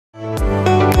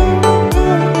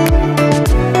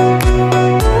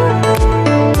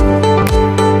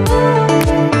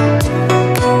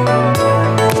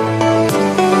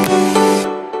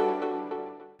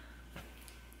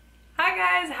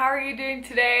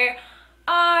today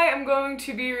I am going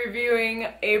to be reviewing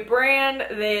a brand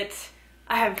that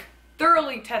I have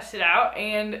thoroughly tested out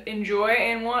and enjoy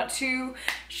and want to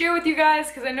share with you guys,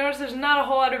 because I noticed there's not a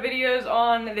whole lot of videos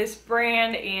on this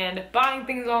brand, and buying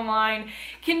things online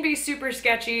can be super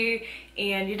sketchy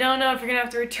and you don't know if you're gonna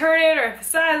have to return it or if the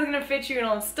size is gonna fit you and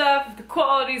all that stuff, if the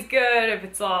quality's good, if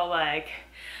it's all like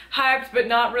hyped but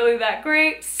not really that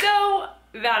great. So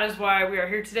that is why we are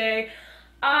here today.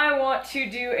 I want to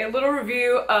do a little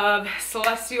review of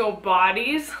Celestial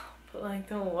Bodiez. Put like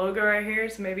the logo right here,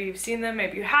 so maybe you've seen them,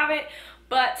 maybe you haven't,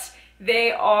 but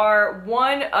they are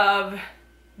one of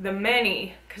the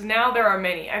many, because now there are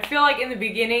many. I feel like in the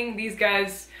beginning these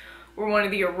guys were one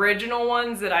of the original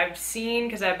ones that I've seen,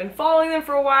 because I've been following them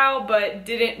for a while but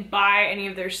didn't buy any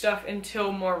of their stuff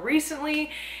until more recently,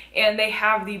 and they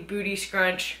have the booty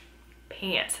scrunch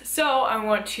pants. So I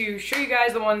want to show you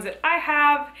guys the ones that I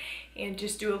have and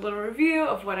just do a little review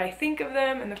of what I think of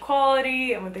them and the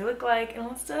quality and what they look like and all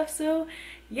that stuff. So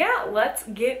yeah, let's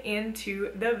get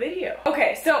into the video.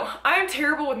 Okay, so I'm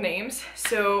terrible with names,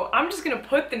 so I'm just gonna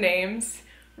put the names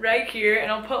right here, and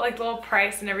I'll put like the little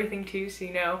price and everything too, so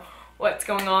you know what's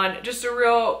going on. Just a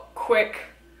real quick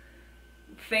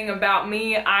thing about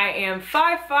me. I am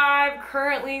 5'5",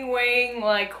 currently weighing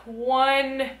like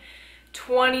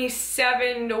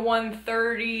 127 to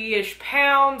 130-ish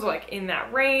pounds, like in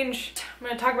that range. I'm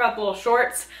gonna talk about the little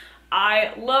shorts.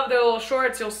 I love their little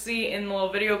shorts. You'll see in the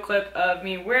little video clip of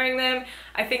me wearing them.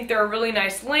 I think they're a really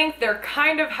nice length. They're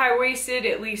kind of high-waisted,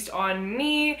 at least on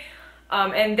me.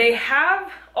 And they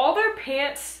have, all their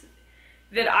pants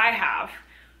that I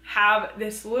have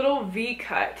this little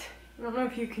V-cut. I don't know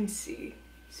if you can see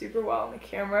super well on the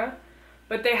camera,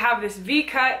 but they have this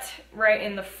V-cut right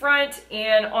in the front,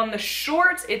 and on the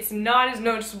shorts it's not as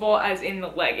noticeable as in the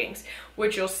leggings,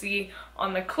 which you'll see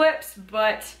on the clips,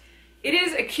 but it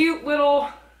is a cute little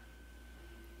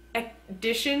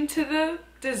addition to the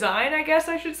design, I guess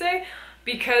I should say,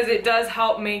 because it does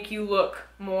help make you look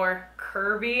more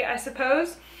curvy, I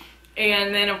suppose.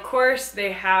 And then of course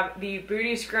they have the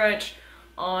booty scrunch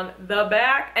on the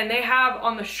back, and they have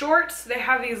on the shorts, they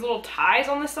have these little ties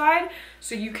on the side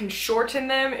so you can shorten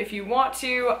them if you want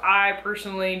to. I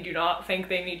personally do not think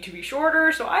they need to be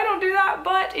shorter, so I don't do that,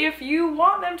 but if you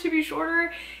want them to be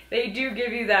shorter, they do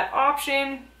give you that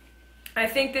option. I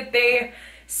think that they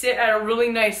sit at a really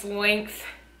nice length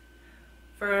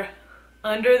for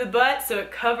under the butt, so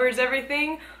it covers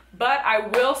everything. But I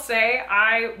will say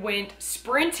I went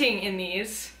sprinting in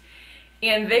these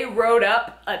and they rode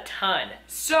up a ton.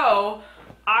 So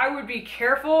I would be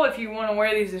careful if you want to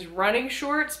wear these as running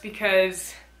shorts,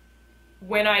 because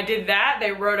when I did that,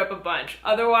 they rode up a bunch.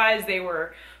 Otherwise, they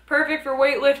were perfect for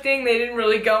weightlifting. They didn't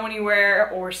really go anywhere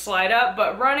or slide up,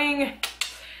 but running,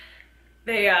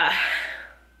 they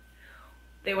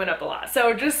went up a lot.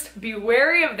 So just be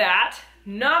wary of that.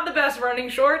 Not the best running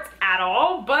shorts at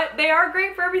all, but they are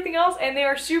great for everything else, and they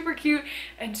are super cute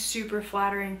and super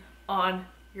flattering on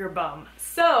your bum.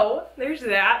 So there's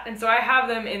that. And so I have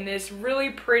them in this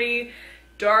really pretty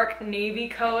dark navy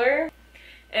color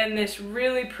and this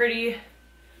really pretty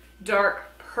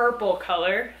dark purple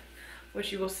color,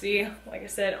 which you will see, like I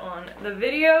said, on the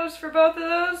videos for both of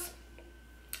those.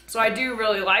 So I do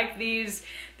really like these.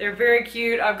 They're very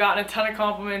cute. I've gotten a ton of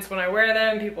compliments when I wear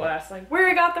them. People ask like where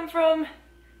I got them from.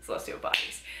 Celestial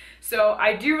Bodiez. So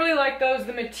I do really like those.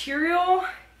 The material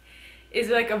is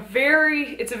like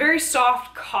it's a very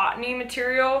soft cottony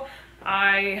material.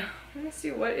 Let me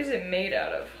see, what is it made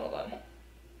out of? Hold on.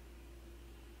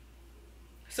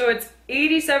 So it's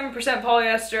 87%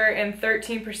 polyester and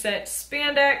 13%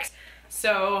 spandex.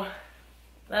 So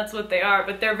that's what they are,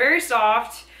 but they're very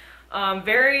soft.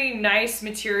 Very nice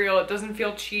material. It doesn't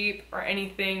feel cheap or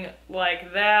anything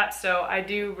like that. So I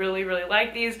do really, really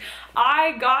like these.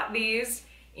 I got these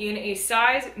in a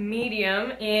size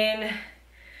medium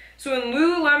so in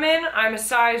Lululemon, I'm a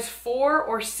size 4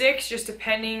 or 6, just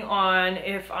depending on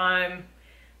if I'm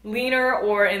leaner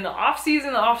or in the off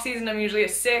season. The off season, I'm usually a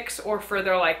 6, or for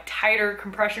their like tighter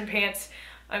compression pants,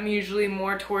 I'm usually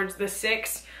more towards the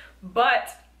 6.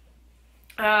 But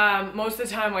most of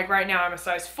the time, like right now, I'm a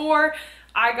size 4.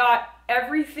 I got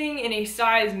everything in a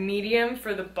size medium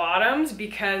for the bottoms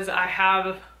because I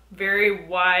have very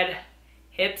wide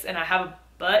hips and I have a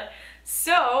butt.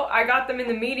 So I got them in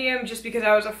the medium just because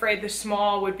I was afraid the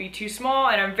small would be too small,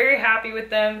 and I'm very happy with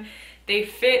them. They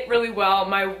fit really well.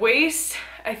 My waist,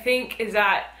 I think, is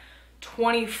at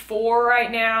 24 right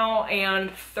now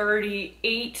and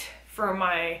 38 for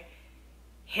my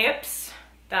hips.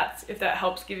 If that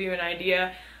helps give you an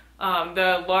idea.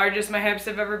 The largest my hips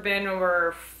have ever been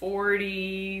were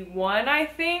 41, I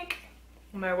think.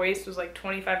 My waist was like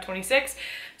 25, 26.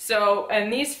 So,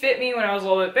 and these fit me when I was a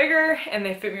little bit bigger, and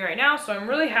they fit me right now. So I'm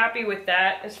really happy with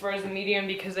that as far as the medium,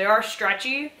 because they are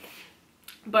stretchy.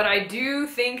 But I do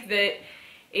think that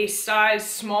a size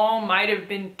small might have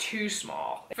been too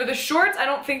small. For the shorts, I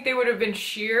don't think they would have been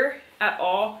sheer at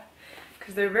all,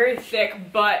 because they're very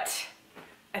thick, but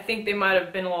I think they might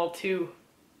have been a little too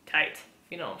tight,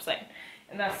 you know what I'm saying.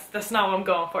 And that's not what I'm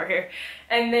going for here.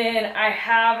 And then I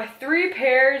have 3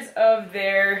 pairs of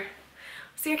their,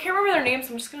 see, I can't remember their names,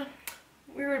 so I'm just gonna,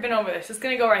 we already been over this, it's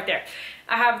gonna go right there.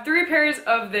 I have 3 pairs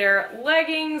of their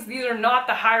leggings. These are not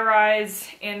the high rise,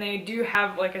 and they do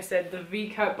have, like I said, the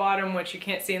V-cut bottom, which you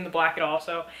can't see in the black at all,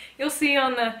 so you'll see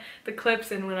on the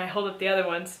clips and when I hold up the other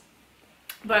ones.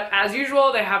 But as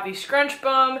usual, they have the scrunch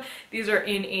bum. These are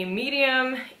in a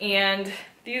medium, and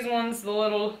these ones, the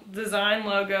little design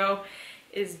logo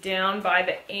is down by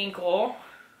the ankle,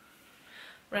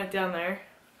 right down there.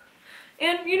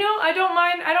 And you know, I don't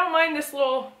mind this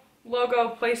little logo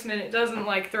placement. It doesn't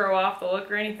like throw off the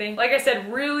look or anything. Like I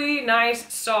said, really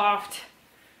nice, soft.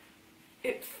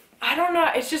 I don't know,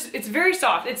 it's very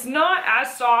soft. It's not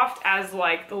as soft as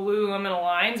like the Lululemon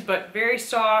Aligns, but very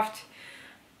soft,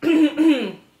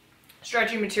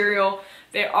 stretchy material.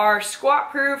 They are squat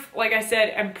proof. Like I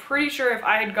said, I'm pretty sure if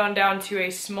I had gone down to a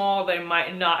small, they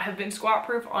might not have been squat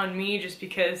proof on me, just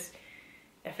because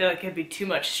I feel like it'd be too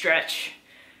much stretch.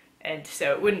 And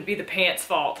so it wouldn't be the pants'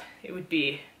 fault. It would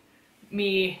be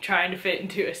me trying to fit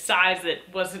into a size that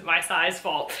wasn't my size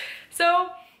fault. So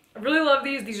I really love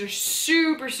these. These are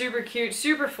super, super cute,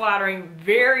 super flattering,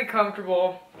 very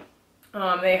comfortable.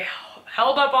 They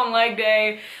held up on leg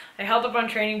day. They held up on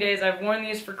training days. I've worn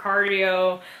these for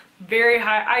cardio. Very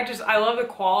high. I love the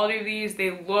quality of these.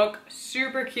 They look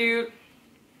super cute.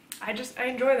 I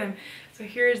enjoy them. So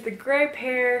here's the gray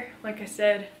pair. Like I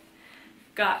said,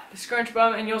 got the scrunch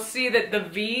bum, and you'll see that the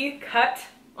V cut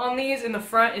on these in the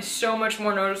front is so much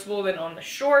more noticeable than on the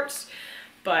shorts.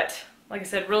 But like I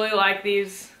said, really like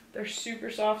these. They're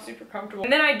super soft, super comfortable.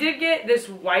 And then I did get this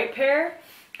white pair,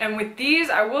 and with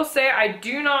these, I will say I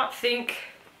do not think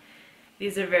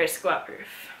these are very squat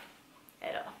proof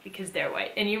at all, because they're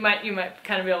white. And you might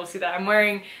kind of be able to see that. I'm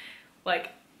wearing like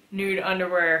nude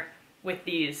underwear with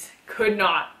these. Could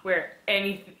not wear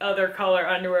any other color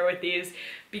underwear with these,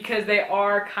 because they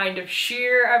are kind of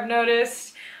sheer, I've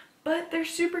noticed. But they're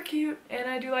super cute, and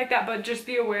I do like that. But just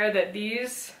be aware that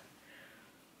these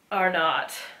are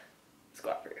not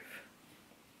squat proof.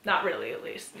 Not really, at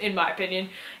least, in my opinion.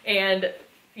 And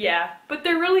yeah, but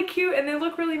they're really cute, and they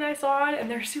look really nice on,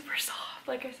 and they're super soft.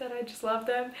 Like I said, I just love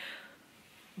them.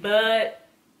 But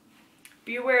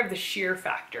be aware of the sheer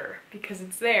factor, because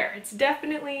it's there. It's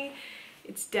definitely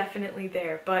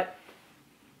there. But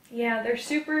yeah, they're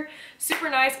super, super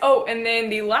nice. Oh, and then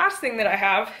the last thing that I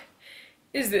have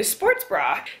is this sports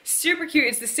bra. Super cute.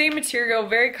 It's the same material,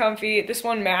 very comfy. This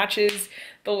one matches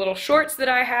the little shorts that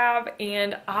I have,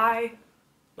 and I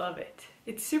love it.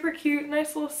 It's super cute,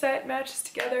 nice little set, matches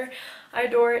together. I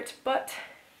adore it. But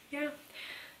yeah,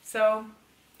 so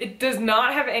it does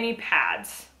not have any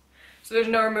pads. So there's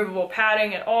no removable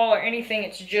padding at all or anything.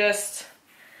 It's just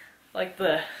like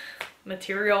the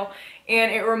material.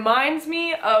 And it reminds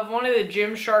me of one of the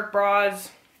Gymshark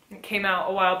bras that came out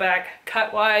a while back,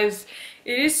 cut-wise.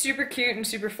 It is super cute and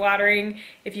super flattering.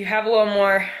 If you have a little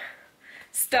more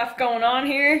stuff going on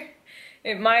here,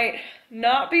 it might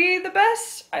not be the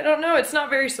best. I don't know. It's not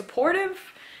very supportive,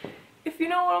 if you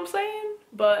know what I'm saying.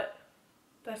 But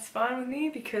that's fine with me,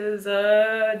 because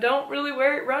I don't really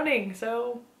wear it running.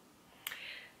 So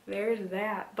there's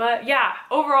that. But yeah,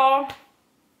 overall,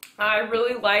 I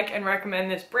really like and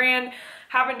recommend this brand.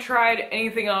 Haven't tried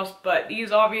anything else but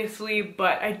these, obviously,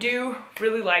 but I do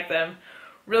really like them.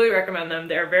 Really recommend them.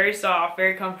 They're very soft,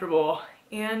 very comfortable.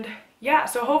 And yeah,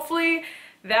 so hopefully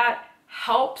that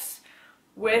helps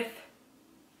with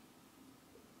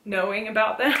knowing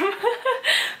about them.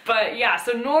 But yeah,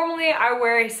 so normally I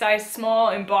wear a size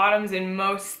small in bottoms in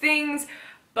most things,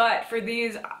 but for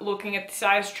these, looking at the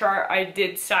size chart, I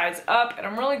did size up, and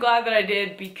I'm really glad that I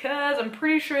did, because I'm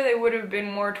pretty sure they would have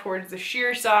been more towards the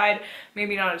sheer side,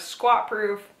 maybe not as squat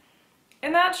proof,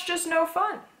 and that's just no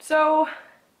fun. So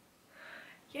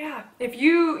yeah, if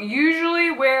you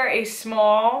usually wear a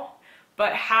small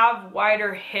but have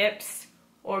wider hips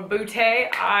or butte,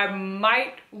 I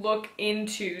might look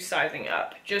into sizing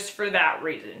up just for that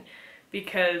reason,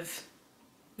 because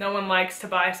no one likes to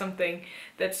buy something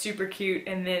that's super cute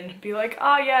and then be like,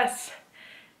 ah, yes,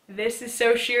 this is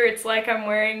so sheer, it's like I'm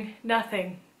wearing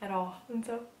nothing at all. And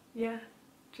so yeah,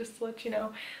 just to let you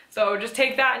know. So just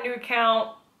take that into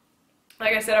account.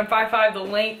 Like I said, I'm 5'5", the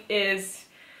length is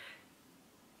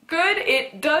good.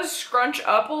 It does scrunch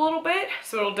up a little bit,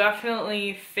 so it'll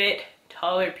definitely fit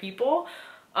taller people.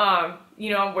 You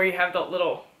know, where you have the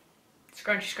little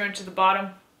scrunch at the bottom.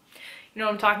 You know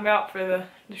what I'm talking about for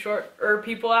the shorter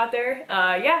people out there.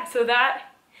 Yeah, so that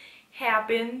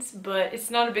happens, but it's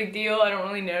not a big deal. I don't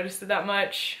really notice it that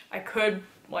much. I could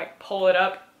like pull it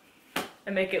up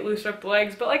and make it loosen up the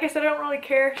legs, but like I said, I don't really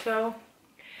care, so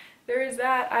there is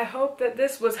that. I hope that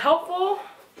this was helpful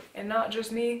and not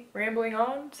just me rambling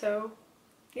on. So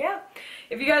yeah,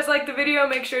 if you guys liked the video,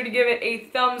 make sure to give it a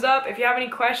thumbs up. If you have any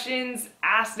questions,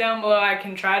 ask down below. I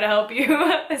can try to help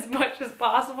you as much as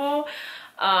possible.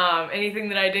 Anything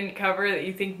that I didn't cover that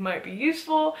you think might be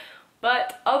useful.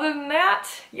 But other than that,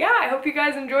 yeah, I hope you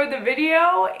guys enjoyed the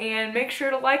video, and make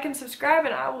sure to like and subscribe,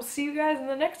 and I will see you guys in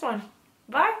the next one.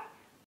 Bye!